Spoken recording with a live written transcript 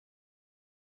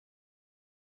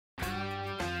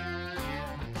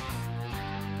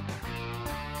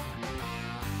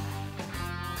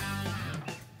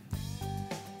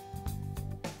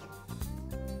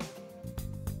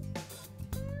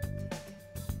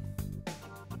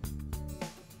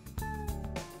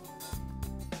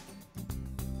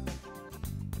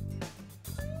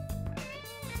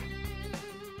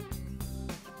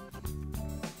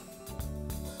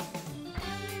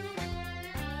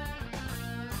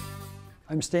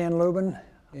I'm Stan Luben,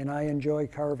 and I enjoy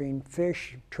carving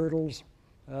fish, turtles,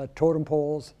 totem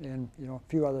poles, and a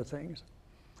few other things.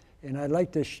 And I'd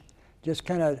like to just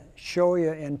kind of show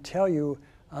you and tell you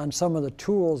on some of the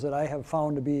tools that I have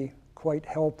found to be quite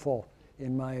helpful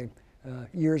in my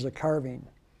years of carving.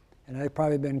 And I've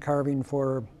probably been carving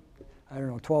for, I don't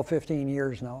know, 12, 15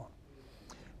 years now.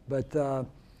 But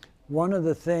one of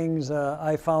the things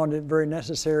I found it very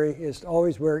necessary is to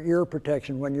always wear ear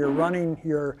protection. When you're running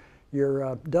your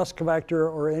dust collector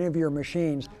or any of your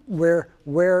machines,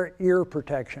 wear ear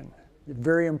protection. It's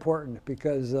very important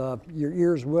because your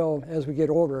ears will, as we get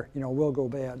older, will go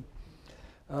bad.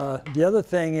 The other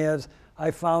thing is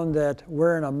I found that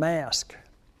wearing a mask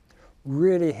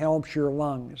really helps your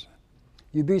lungs.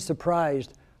 You'd be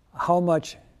surprised how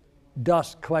much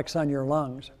dust collects on your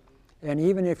lungs. And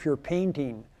even if you're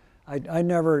painting, I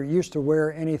never used to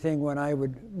wear anything when I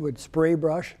would spray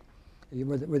brush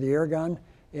with the air gun.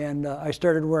 And I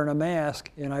started wearing a mask,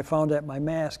 and I found that my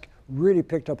mask really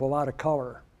picked up a lot of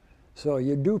color. So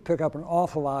you do pick up an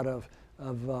awful lot of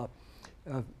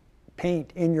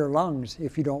paint in your lungs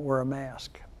if you don't wear a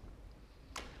mask.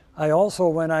 I also,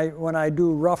 when I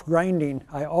do rough grinding,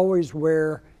 I always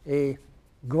wear a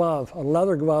glove, a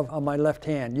leather glove on my left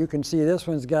hand. You can see this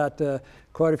one's got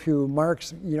quite a few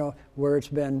marks, where it's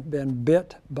been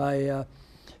bit by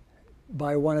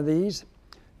one of these,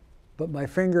 but my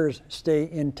fingers stay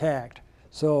intact.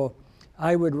 So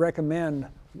I would recommend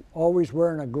always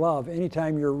wearing a glove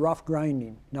anytime you're rough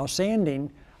grinding. Now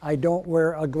sanding, I don't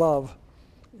wear a glove.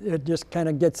 It just kind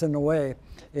of gets in the way,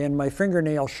 and my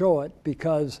fingernails show it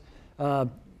because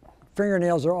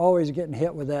fingernails are always getting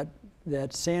hit with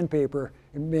that sandpaper,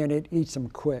 and man, it eats them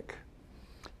quick.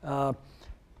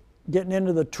 Getting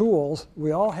into the tools,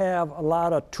 we all have a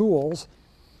lot of tools,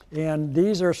 and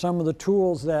these are some of the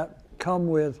tools that come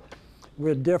with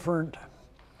different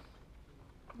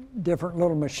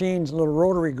little machines, little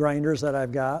rotary grinders that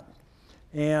I've got.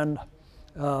 And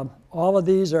all of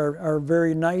these are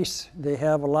very nice. They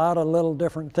have a lot of little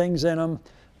different things in them.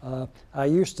 I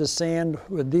used to sand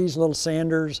with these little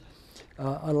sanders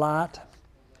a lot.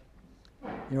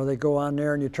 They go on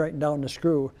there and you tighten down the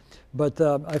screw. But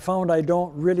I found I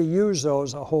don't really use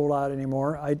those a whole lot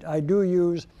anymore. I do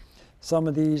use some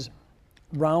of these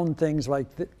round things like,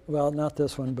 well, not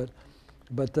this one, but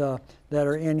that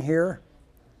are in here.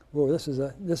 Whoa, this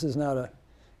is not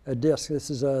a disc. This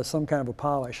is some kind of a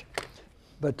polish.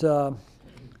 But the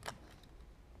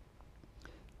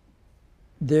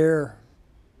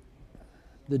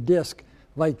disc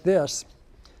like this,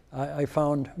 I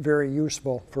found very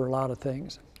useful for a lot of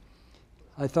things.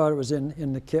 I thought it was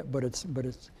in the kit, but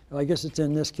I guess it's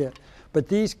in this kit. But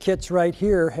these kits right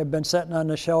here have been sitting on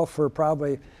the shelf for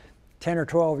probably 10 or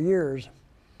 12 years,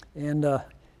 and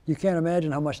you can't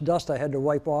imagine how much dust I had to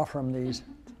wipe off from these,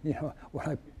 when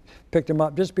I picked them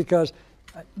up, just because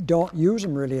I don't use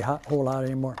them really a whole lot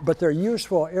anymore. But they're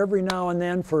useful every now and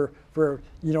then for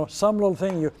some little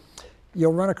thing.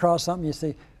 You'll run across something, you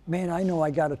say, man, I know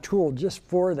I got a tool just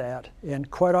for that, and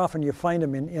quite often you find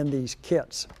them in these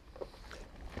kits.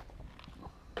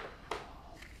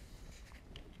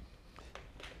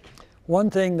 One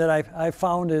thing that I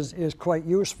found is quite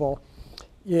useful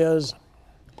is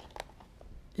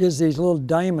these little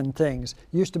diamond things.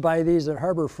 Used to buy these at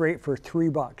Harbor Freight for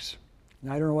 $3.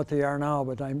 Now, I don't know what they are now,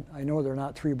 but I know they're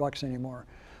not $3 anymore.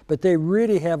 But they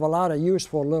really have a lot of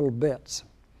useful little bits.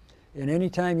 And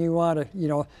anytime you want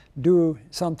to, do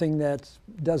something that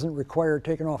doesn't require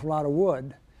taking off a lot of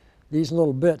wood, these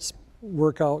little bits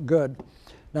work out good.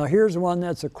 Now here's one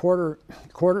that's a quarter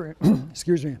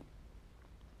excuse me,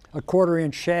 a 1/4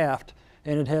 inch shaft,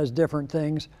 and it has different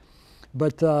things.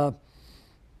 But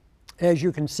as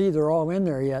you can see, they're all in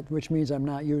there yet, which means I'm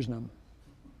not using them.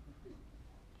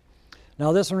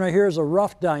 Now this one right here is a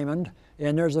rough diamond,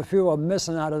 and there's a few of them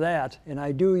missing out of that, and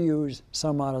I do use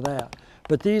some out of that.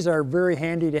 But these are very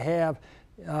handy to have.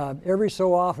 Every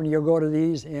so often you'll go to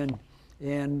these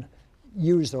and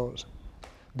use those.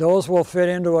 Those will fit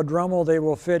into a Dremel. They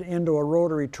will fit into a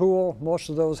rotary tool. Most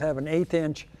of those have an 1/8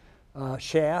 inch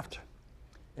shaft.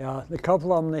 A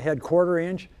couple of them, they had 1/4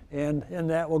 inch, and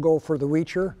that will go for the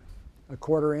Weecher, a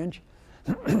 1/4 inch.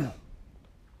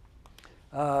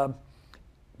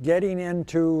 Getting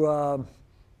into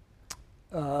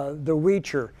the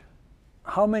Weecher,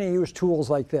 how many use tools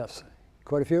like this?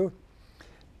 Quite a few.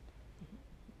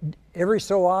 Every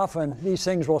so often, these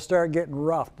things will start getting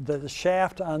rough. The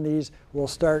shaft on these will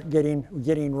start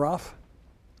getting rough.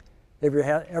 Have you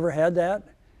ever had that?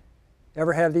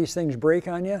 Ever have these things break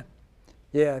on you?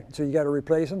 Yeah, so you got to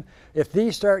replace them. If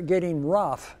these start getting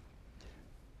rough,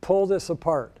 pull this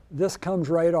apart. This comes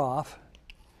right off.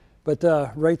 but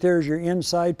right there's your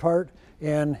inside part.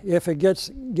 And if it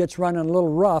gets running a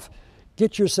little rough,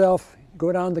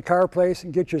 go down to the car place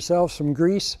and get yourself some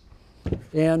grease,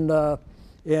 and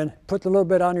put a little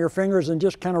bit on your fingers and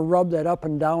just kind of rub that up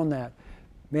and down that.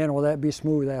 Man, will that be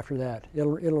smooth after that.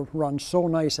 It'll run so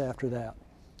nice after that.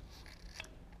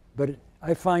 But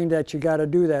I find that you got to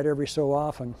do that every so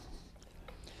often.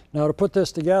 Now to put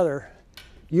this together,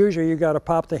 usually you got to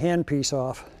pop the handpiece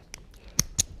off.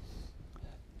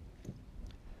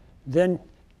 Then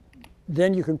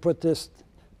you can put this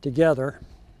together,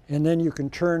 and then you can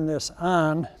turn this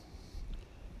on,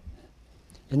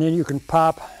 and then you can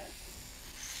pop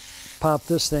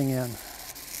this thing in.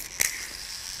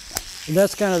 And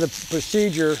that's kind of the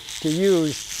procedure to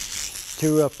use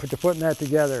to putting that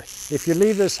together. If you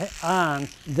leave this on,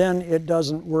 then it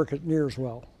doesn't work near as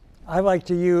well. I like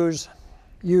to use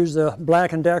the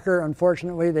Black & Decker.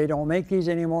 Unfortunately, they don't make these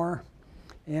anymore,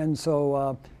 and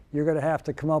so you're going to have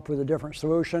to come up with a different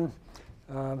solution.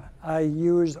 I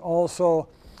use also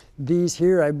these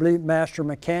here, I believe Master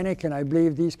Mechanic, and I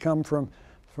believe these come from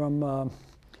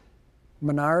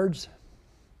Menards.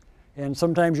 And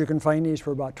sometimes you can find these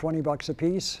for about 20 bucks a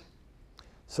piece.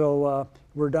 So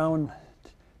we're down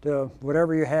to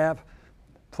whatever you have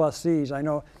plus these. I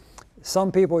know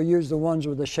some people use the ones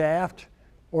with the shaft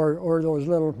or those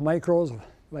little micros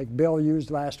like Bill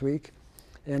used last week,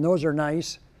 and those are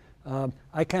nice.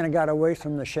 I kind of got away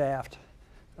from the shaft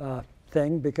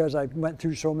thing because I went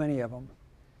through so many of them.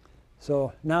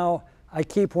 So now I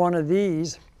keep one of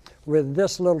these with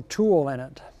this little tool in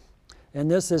it,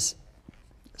 and this is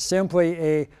simply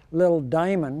a little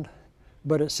diamond,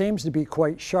 but it seems to be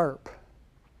quite sharp.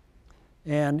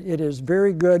 And it is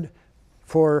very good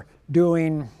for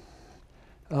doing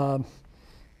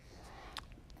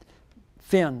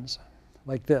fins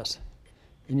like this.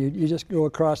 And you just go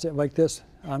across it like this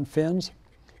on fins,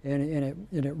 and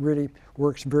it really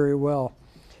works very well.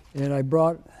 And I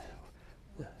brought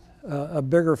a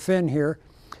bigger fin here,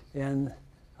 and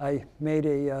I made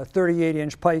a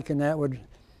 38-inch pike,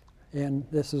 and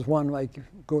this is one like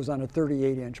goes on a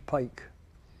 38-inch pike.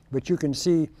 But you can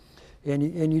see,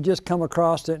 and you just come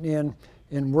across it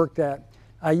and work that.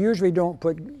 I usually don't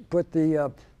put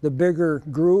the bigger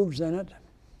grooves in it,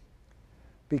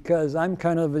 because I'm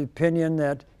kind of the opinion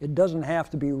that it doesn't have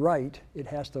to be right, it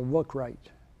has to look right.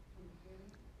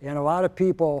 And a lot of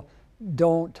people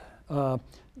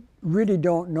really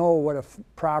don't know what a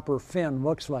proper fin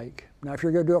looks like. Now, if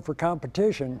you're going to do it for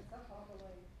competition,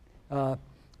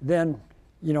 then,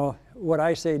 you know, what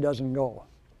I say doesn't go.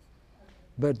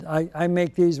 But I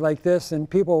make these like this, and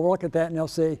people look at that and they'll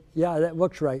say, yeah, that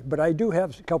looks right. But I do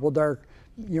have a couple dark,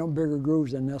 bigger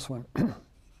grooves in this one.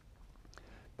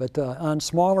 But on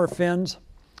smaller fins,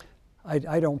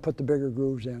 I don't put the bigger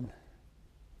grooves in.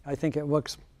 I think it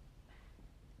looks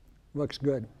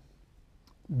good.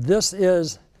 This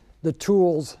is the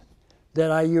tools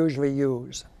that I usually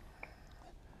use.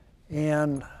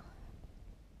 And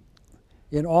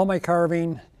in all my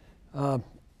carving,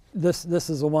 this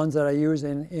is the ones that I use,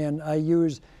 and I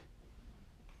use,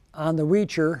 on the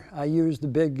Weecher, I use the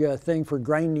big thing for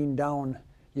grinding down,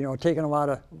 taking a lot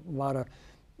of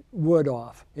wood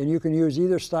off. And you can use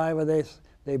either style of this.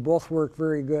 They both work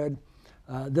very good.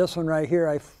 This one right here,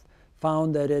 I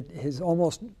found that it has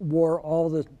almost wore all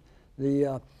the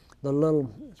little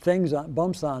things,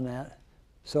 bumps on that,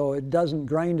 so it doesn't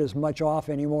grind as much off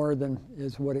anymore than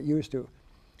is what it used to.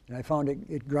 And I found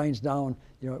it grinds down,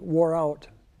 it wore out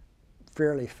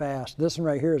fairly fast. This one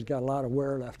right here has got a lot of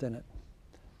wear left in it.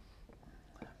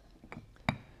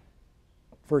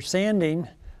 For sanding,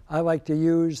 I like to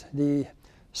use the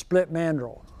split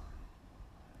mandrel.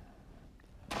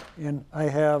 And I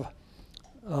have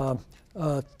a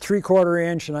 3/4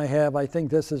 inch, and I think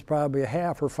this is probably a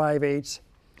 1/2 or 5/8,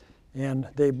 and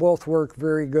they both work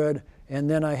very good. And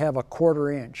then I have a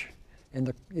 1/4 inch.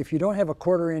 And if you don't have a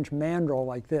 1/4 inch mandrel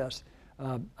like this,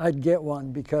 I'd get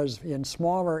one, because in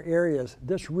smaller areas,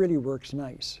 this really works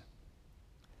nice.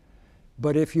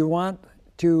 But if you want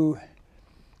to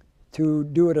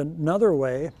do it another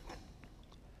way,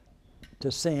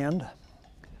 to sand,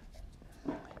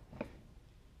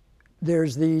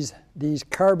 there's these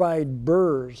carbide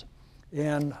burrs,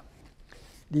 and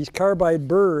these carbide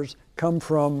burrs come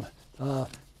from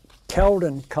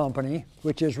Keldon Company,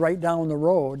 which is right down the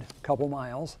road a couple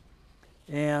miles,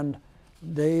 and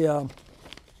they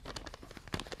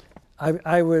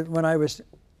when I was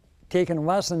taking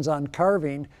lessons on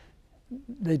carving,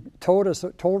 they told us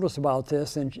about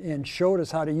this and showed us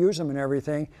how to use them and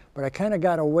everything, but I kind of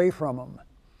got away from them.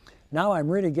 Now I'm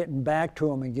really getting back to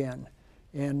them again.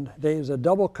 And there's a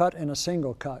double cut and a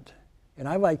single cut. and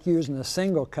I like using the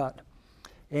single cut.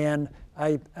 And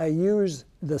I use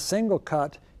the single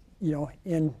cut, you know,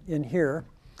 in here,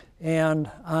 and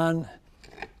on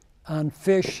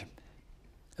fish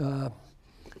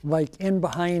like in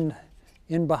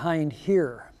behind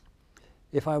here.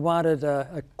 If I wanted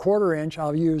a 1/4 inch,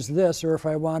 I'll use this, or if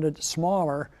I wanted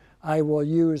smaller, I will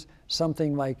use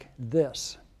something like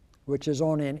this, which is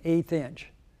only an 1/8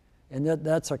 inch. And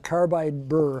that's a carbide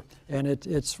burr, and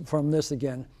it's from this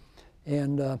again.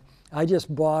 And I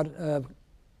just bought an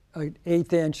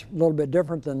 1/8 inch, a little bit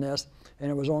different than this, and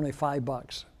it was only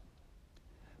 $5.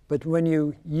 But when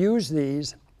you use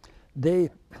these, they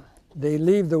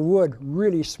leave the wood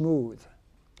really smooth.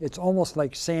 It's almost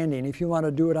like sanding. If you want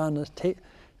to do it on the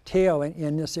tail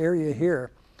in this area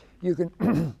here, you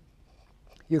can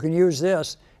you can use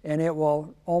this, and it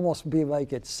will almost be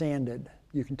like it's sanded.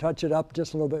 You can touch it up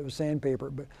just a little bit with sandpaper,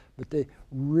 but they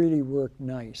really work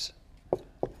nice.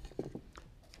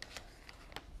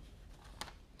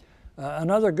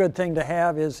 Another good thing to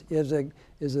have is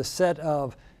a set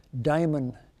of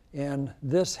diamond, and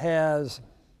this has,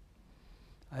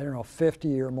 I don't know,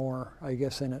 50 or more, I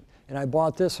guess, in it. And I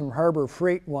bought this from Harbor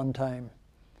Freight one time.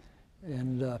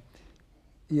 And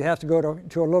you have to go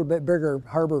to a little bit bigger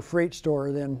Harbor Freight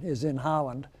store than is in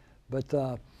Holland.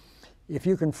 But if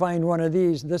you can find one of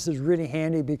these, this is really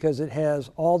handy because it has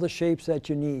all the shapes that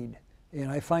you need. And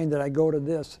I find that I go to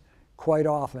this quite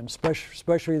often,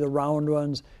 especially the round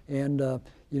ones, and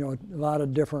you know, a lot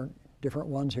of different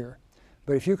ones here.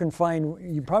 But if you can find,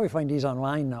 you probably find these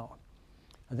online now.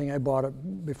 I think I bought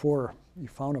it before you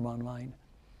found them online.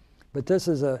 But this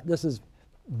is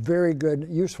very good,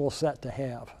 useful set to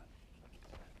have.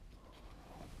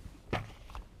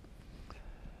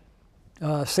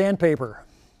 Sandpaper.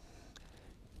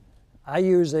 I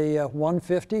use a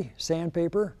 150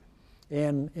 sandpaper,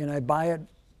 and I buy it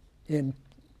in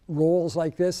rolls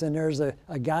like this. And there's a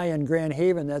guy in Grand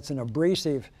Haven that's an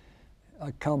abrasive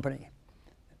company,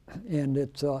 and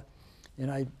it's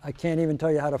and I can't even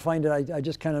tell you how to find it. I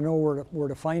just kind of know where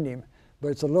to find him. But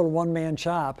it's a little one-man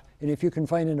shop, and if you can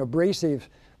find an abrasive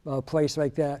place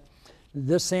like that,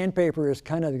 this sandpaper is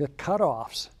kind of the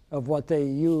cutoffs of what they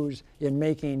use in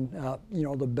making, you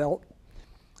know, the belt,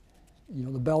 you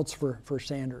know, the belts for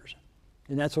sanders.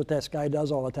 And that's what this guy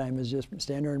does all the time, is just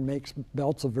stand there and makes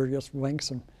belts of various lengths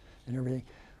and everything.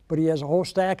 But he has a whole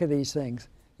stack of these things,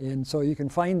 and so you can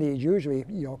find these usually,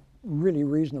 you know, really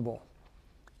reasonable.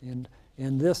 And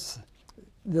this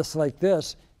like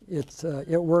this,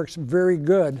 it works very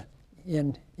good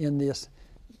in this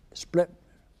split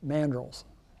mandrels.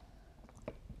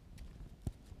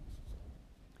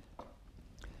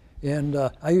 And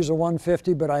I use a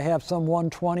 150, but I have some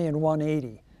 120 and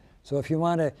 180. So if you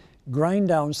want to grind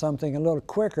down something a little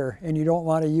quicker and you don't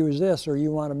want to use this, or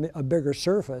you want a bigger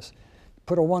surface,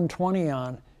 put a 120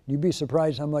 on. You'd be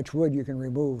surprised how much wood you can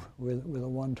remove with a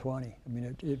 120. I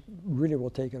mean, it really will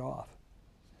take it off.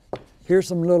 Here's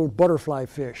some little butterfly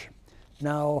fish.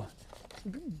 Now,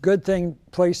 good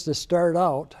place to start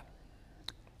out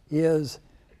is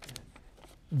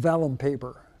vellum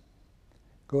paper.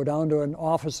 Go down to an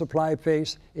office supply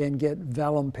place and get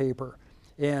vellum paper.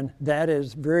 And that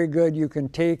is very good. You can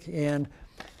take and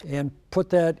put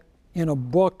that in a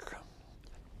book.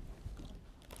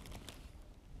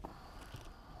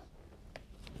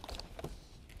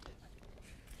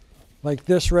 Like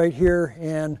this right here,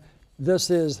 and this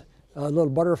is a little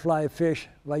butterfly fish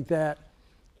like that.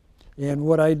 And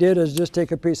what I did is just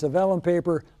take a piece of vellum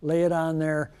paper, lay it on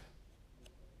there,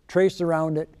 trace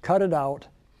around it, cut it out.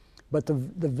 But the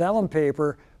vellum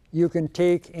paper, you can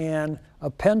take and a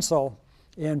pencil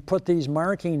and put these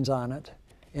markings on it,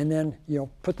 and then, you know,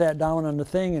 put that down on the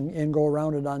thing and go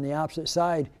around it on the opposite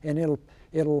side, and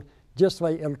it'll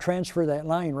transfer that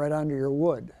line right onto your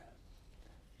wood.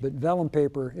 But vellum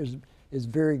paper is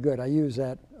very good. I use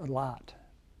that a lot.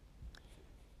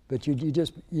 But you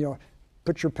just, you know,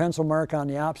 put your pencil mark on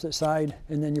the opposite side,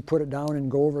 and then you put it down and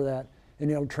go over that,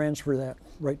 and it'll transfer that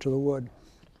right to the wood.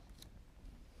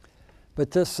 But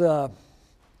this,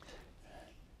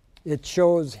 it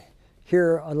shows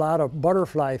here a lot of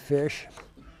butterfly fish,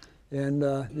 and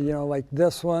you know, like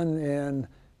this one and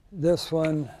this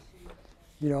one,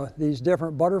 you know, these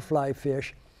different butterfly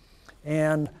fish.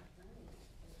 And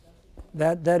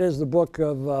that is the book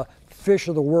of Fish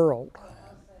of the World.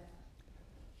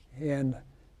 And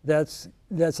that's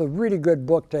a really good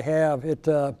book to have.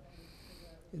 On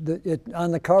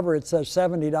the cover it says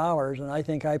 $70, and I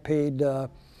think I paid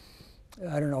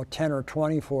I don't know, 10 or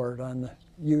 20 for it on the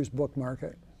used book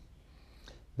market.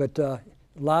 But a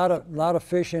lot of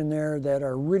fish in there that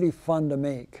are really fun to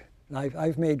make. And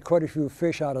I've made quite a few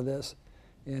fish out of this,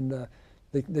 and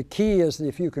The key is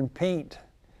if you can paint,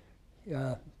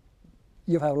 you'll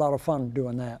have a lot of fun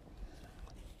doing that.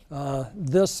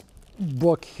 This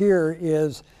book here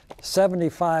is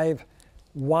 75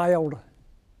 wild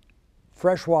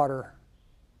freshwater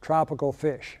tropical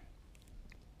fish.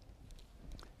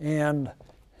 And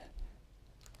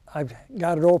I've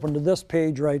got it open to this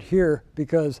page right here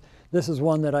because this is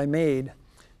one that I made,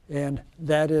 and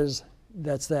that's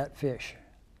that fish.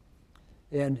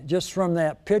 And just from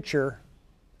that picture,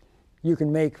 you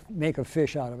can make a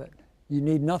fish out of it. You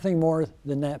need nothing more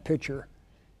than that picture.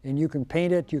 And you can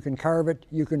paint it, you can carve it,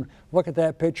 you can look at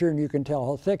that picture and you can tell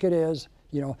how thick it is.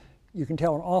 You know, you can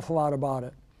tell an awful lot about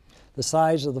it. The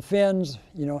size of the fins,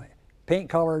 you know, paint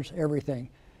colors, everything.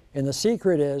 And the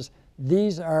secret is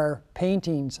these are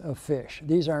paintings of fish.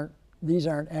 These aren't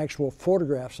actual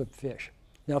photographs of fish.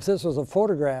 Now, if this was a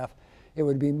photograph, it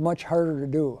would be much harder to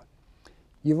do.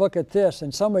 You look at this,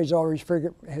 and somebody's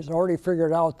has already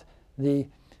figured out the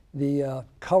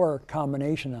color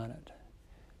combination on it.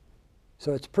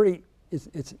 So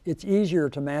it's easier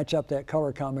to match up that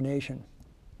color combination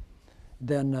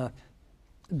than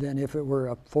if it were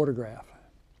a photograph.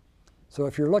 So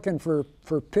if you're looking for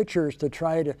pictures to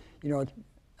try to, you know,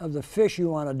 of the fish you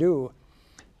want to do,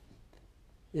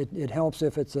 it helps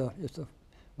if it's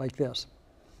like this.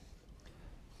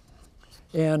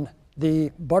 And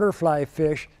the butterfly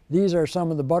fish, these are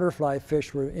some of the butterfly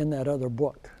fish were in that other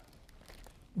book.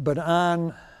 But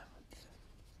on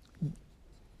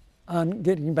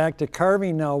getting back to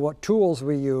carving now, what tools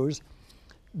we use,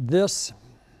 this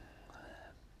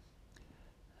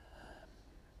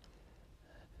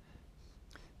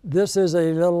is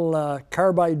a little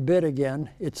carbide bit again.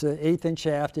 It's an 1/8 inch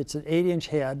shaft, it's an 8-inch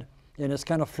head, and it's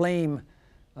kind of flame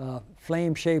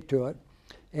shape to it.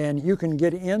 And you can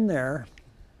get in there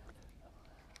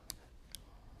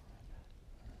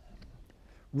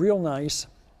real nice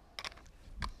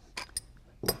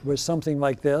with something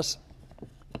like this.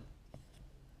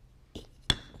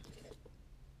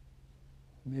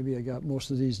 Maybe I got most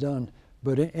of these done,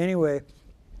 but anyway,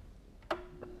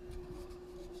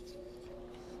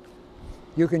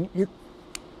 you can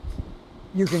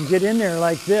get in there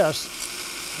like this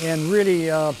and really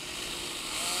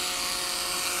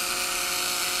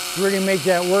really make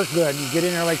that work good. You get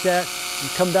in there like that, you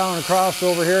come down across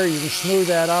over here, you can smooth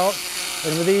that out,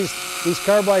 and with these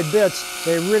carbide bits,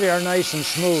 they really are nice and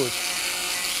smooth.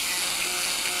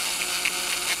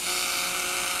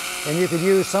 And you could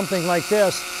use something like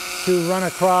this to run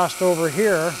across over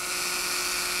here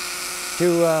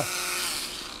to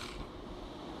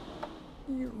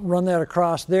run that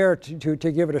across there to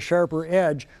give it a sharper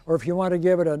edge. Or if you want to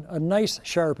give it a nice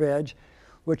sharp edge,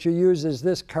 what you use is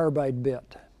this carbide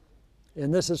bit.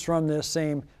 And this is from this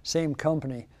same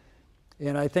company.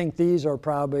 And I think these are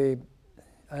probably,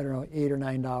 I don't know, $8 or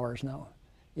 $9 now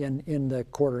in the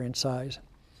 1/4 inch size.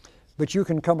 But you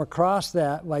can come across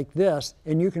that like this,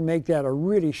 and you can make that a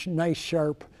really nice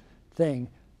sharp thing.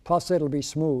 Plus it'll be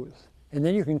smooth. And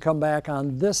then you can come back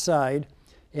on this side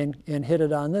and hit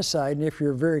it on this side. And if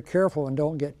you're very careful and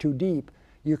don't get too deep,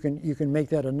 you can make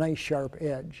that a nice sharp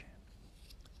edge.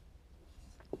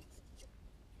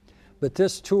 But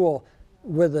this tool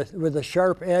with a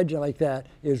sharp edge like that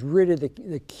is really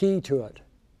the key to it.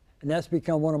 And that's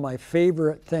become one of my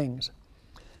favorite things.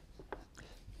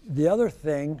 The other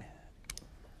thing,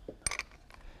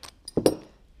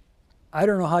 I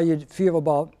don't know how you feel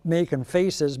about making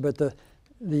faces, but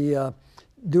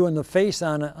doing the face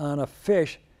on a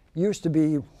fish used to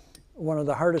be one of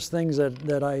the hardest things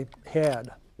that I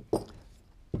had.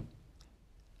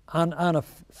 On a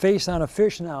face on a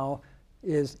fish now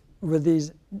is with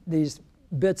these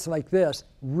bits like this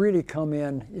really come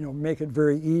in, you know, make it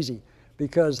very easy,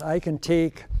 because I can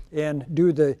take and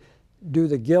do the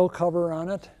gill cover on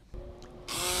it.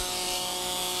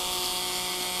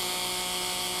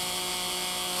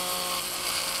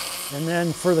 And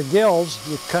then for the gills,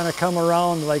 you kind of come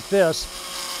around like this,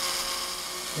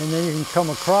 and then you can come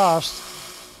across,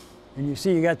 and you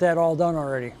see you got that all done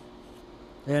already.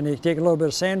 And you take a little bit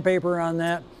of sandpaper on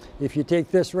that. If you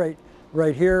take this right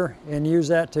here and use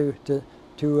that to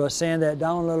sand that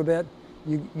down a little bit,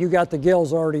 you got the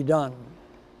gills already done.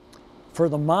 For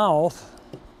the mouth,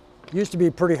 it used to be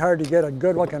pretty hard to get a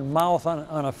good looking mouth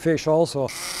on a fish also,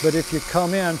 but if you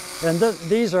come in, and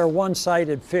these are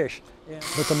one-sided fish,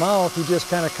 but the mouth, you just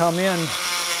kind of come in.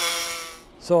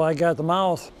 So I got the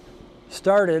mouth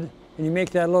started, and you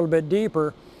make that a little bit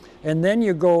deeper, and then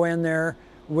you go in there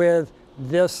with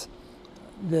this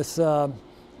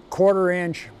 1/4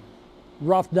 inch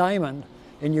rough diamond,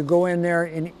 and you go in there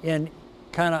and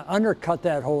kind of undercut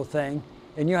that whole thing,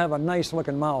 and you have a nice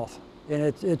looking mouth. And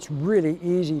it's really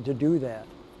easy to do that.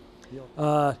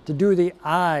 To do the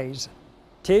eyes,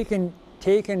 take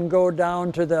and go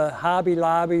down to the Hobby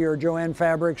Lobby or Joann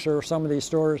Fabrics or some of these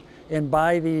stores and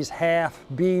buy these half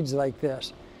beads like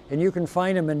this. And you can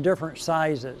find them in different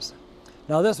sizes.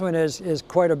 Now this one is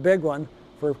quite a big one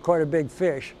for quite a big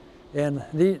fish. And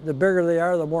the bigger they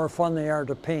are, the more fun they are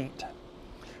to paint.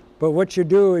 But what you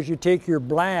do is you take your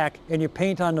black and you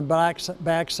paint on the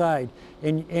back side,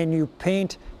 and you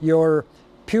paint your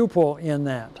pupil in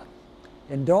that.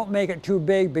 And don't make it too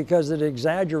big because it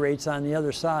exaggerates on the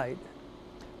other side.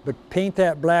 But paint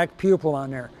that black pupil on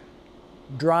there.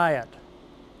 Dry it.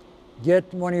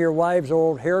 Get one of your wife's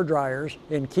old hair dryers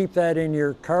and keep that in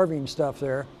your carving stuff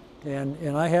there.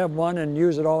 And I have one and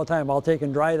use it all the time. I'll take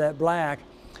and dry that black,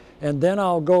 and then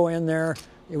I'll go in there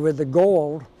with the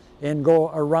gold and go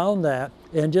around that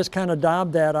and just kind of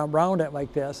daub that around it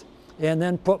like this, and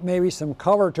then put maybe some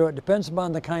color to it. Depends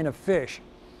upon the kind of fish.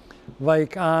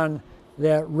 Like on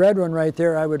that red one right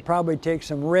there, I would probably take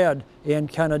some red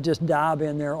and kind of just daub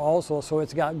in there also, so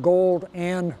it's got gold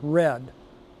and red.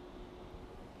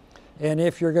 And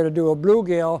if you're going to do a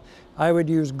bluegill, I would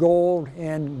use gold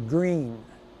and green.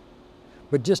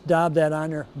 But just daub that on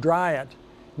there, dry it.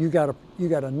 You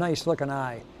got a nice looking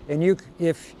eye. And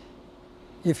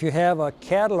if you have a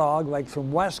catalog like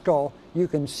from Wesco, you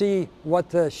can see what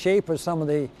the shape of some of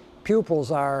the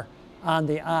pupils are on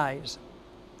the eyes.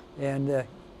 And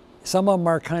some of them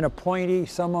are kind of pointy,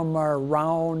 some of them are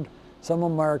round, some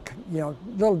of them are,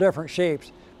 little different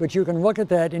shapes. But you can look at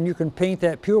that and you can paint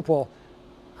that pupil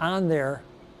on there.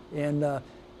 And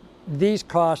these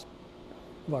cost,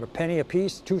 what, a penny a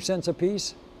piece, 2 cents a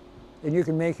piece? And you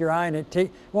can make your eye, and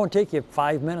it won't take you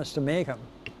 5 minutes to make them.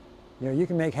 You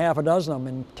can make half a dozen of them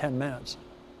in 10 minutes.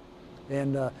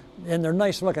 And they're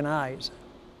nice looking eyes.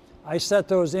 I set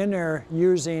those in there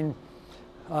using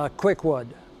quick wood.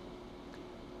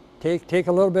 Take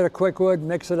a little bit of quick wood,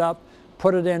 mix it up,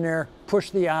 put it in there,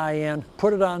 push the eye in,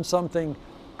 put it on something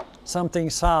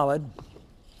solid,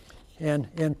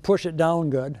 and push it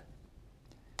down good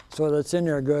so that it's in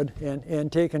there good,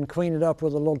 and take and clean it up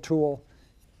with a little tool,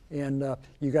 and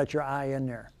you got your eye in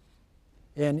there.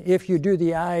 And if you do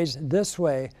the eyes this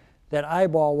way, that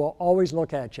eyeball will always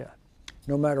look at you.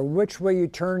 No matter which way you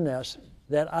turn this,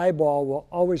 that eyeball will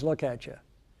always look at you.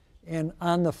 And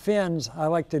on the fins, I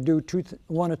like to do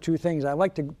one of two things. I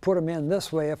like to put them in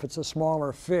this way if it's a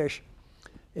smaller fish,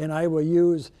 and I will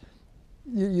use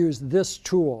this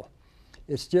tool.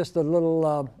 It's just a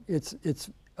little, it's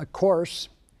a coarse,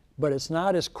 but it's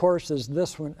not as coarse as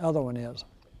this other one is.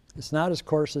 It's not as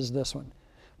coarse as this one.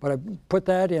 But I put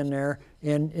that in there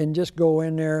and just go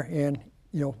in there and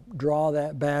draw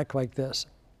that back like this.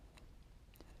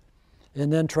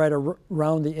 And then try to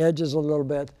round the edges a little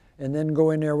bit, and then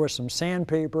go in there with some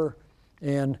sandpaper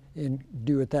and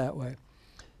do it that way.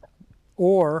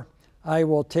 Or I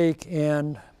will take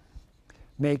and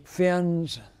make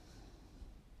fins.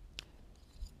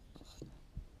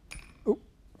 Oh,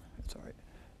 that's all right.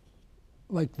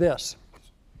 Like this.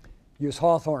 Use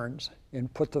hawthorns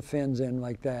and put the fins in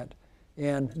like that.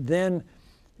 And then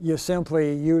you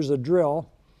simply use a drill.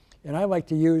 And I like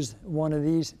to use one of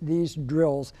these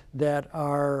drills that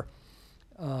are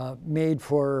made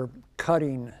for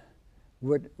cutting.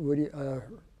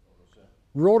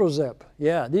 Rotozip.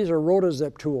 Yeah, these are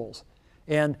Rotozip tools.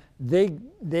 And they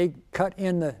cut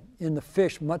in the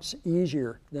fish much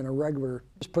easier than a regular.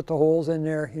 Just put the holes in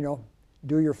there,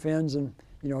 do your fins, and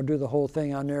do the whole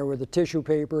thing on there with the tissue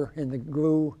paper and the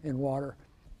glue and water.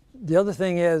 The other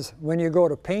thing is, when you go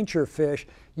to paint your fish,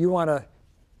 you want to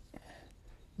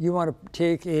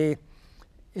take a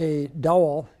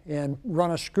dowel and run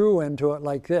a screw into it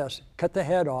like this, cut the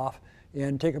head off,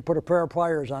 and put a pair of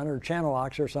pliers on it, or channel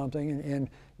locks or something, and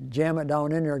jam it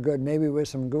down in there good, maybe with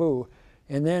some glue.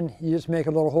 And then you just make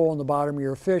a little hole in the bottom of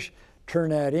your fish, turn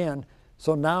that in,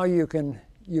 so now you can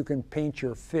paint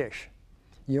your fish.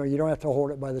 You don't have to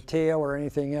hold it by the tail or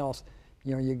anything else.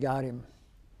 You got him.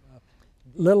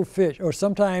 Little fish, or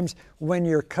sometimes when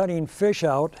you're cutting fish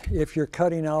out, if you're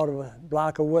cutting out of a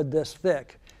block of wood this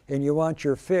thick, and you want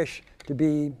your fish to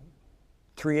be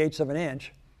 3/8 of an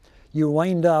inch, you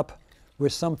wind up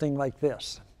with something like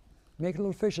this. Make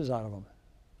little fishes out of them.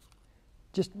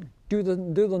 Just do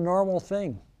the normal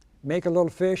thing. Make a little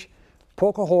fish,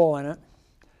 poke a hole in it,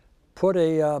 put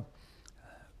a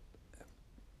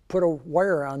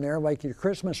wire on there like your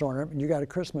Christmas ornament, and you got a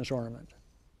Christmas ornament.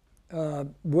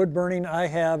 Wood burning, I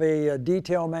have a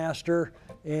Detail Master,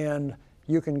 and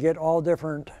you can get all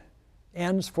different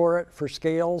ends for it for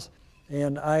scales,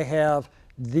 and I have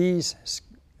these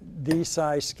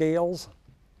size scales,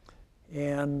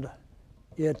 and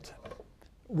it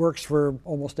works for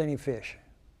almost any fish.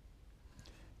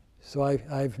 So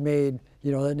I've made,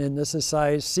 you know, and this is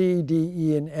size C, D,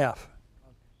 E, and F.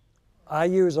 I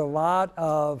use a lot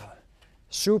of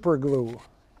super glue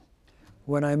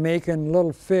when I'm making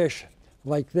little fish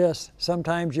like this.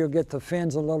 Sometimes you'll get the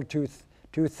fins a little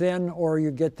too thin, or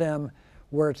you get them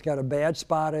where it's got a bad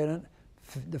spot in it.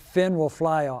 The fin will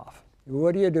fly off.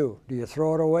 What do? Do you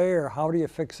throw it away, or how do you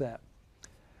fix that?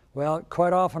 Well,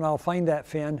 quite often I'll find that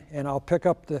fin and I'll pick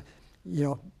up the, you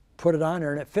know, put it on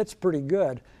there, and it fits pretty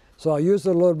good. So I'll use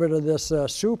a little bit of this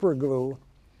super glue,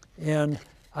 and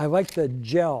I like the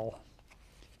gel.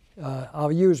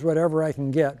 I'll use whatever I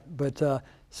can get, but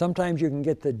sometimes you can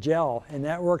get the gel, and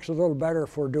that works a little better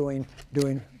for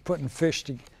putting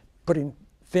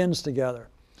fins together.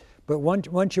 But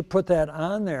once you put that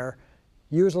on there,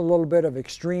 use a little bit of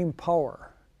extreme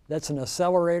power. That's an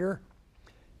accelerator,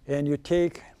 and you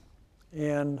take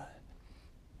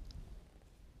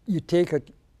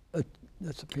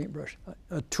that's a paintbrush,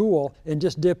 a tool, and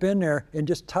just dip in there and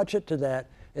just touch it to that,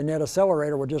 and that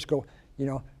accelerator will just go, you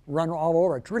know, run all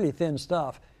over. It's really thin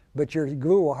stuff, but your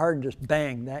glue will harden just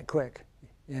bang that quick,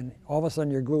 and all of a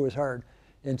sudden your glue is hard,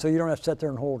 and so you don't have to sit there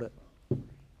and hold it.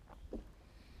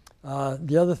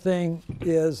 The other thing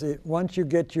is once you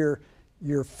get your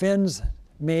fins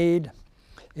made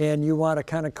and you want to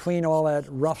kind of clean all that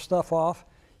rough stuff off,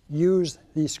 use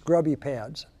these scrubby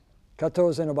pads. Cut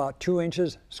those in about 2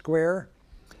 inches square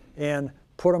and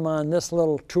put them on this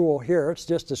little tool here. It's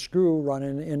just a screw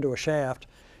running into a shaft,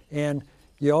 and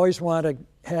you always want to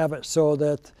have it so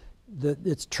that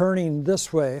it's turning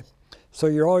this way, so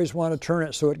you always want to turn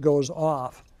it so it goes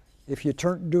off. If you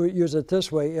use it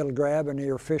this way, it'll grab and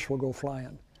your fish will go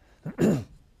flying. And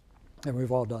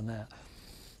we've all done that.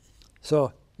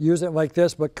 So use it like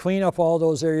this, but clean up all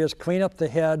those areas, clean up the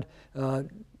head.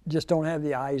 Just don't have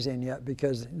the eyes in yet,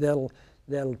 because that'll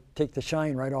take the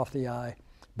shine right off the eye.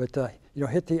 But you know,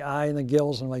 hit the eye and the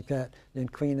gills and like that, then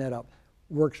clean that up.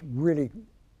 Works really,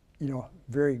 you know,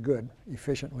 very good,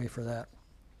 efficiently for that.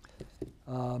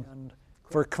 And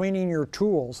for cleaning your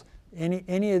tools,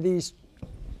 any of these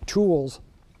tools,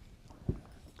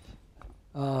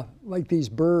 like these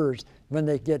burrs, when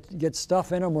they get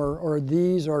stuff in them, or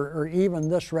these, or even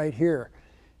this right here,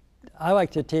 I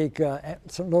like to take a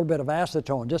little bit of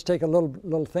acetone. Just take a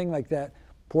little thing like that,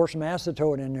 pour some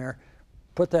acetone in there,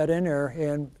 put that in there,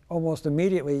 and almost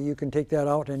immediately you can take that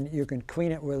out and you can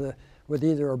clean it with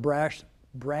either a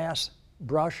brass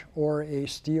brush or a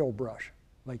steel brush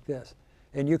like this.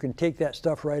 And you can take that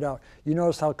stuff right out. You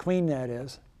notice how clean that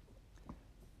is.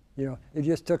 You know, it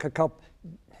just took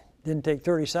didn't take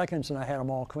 30 seconds and I had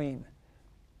them all clean.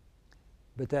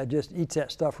 But that just eats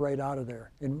that stuff right out of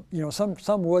there. And you know,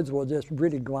 some woods will just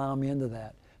really glom into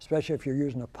that, especially if you're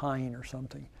using a pine or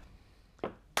something.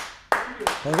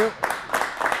 Thank you.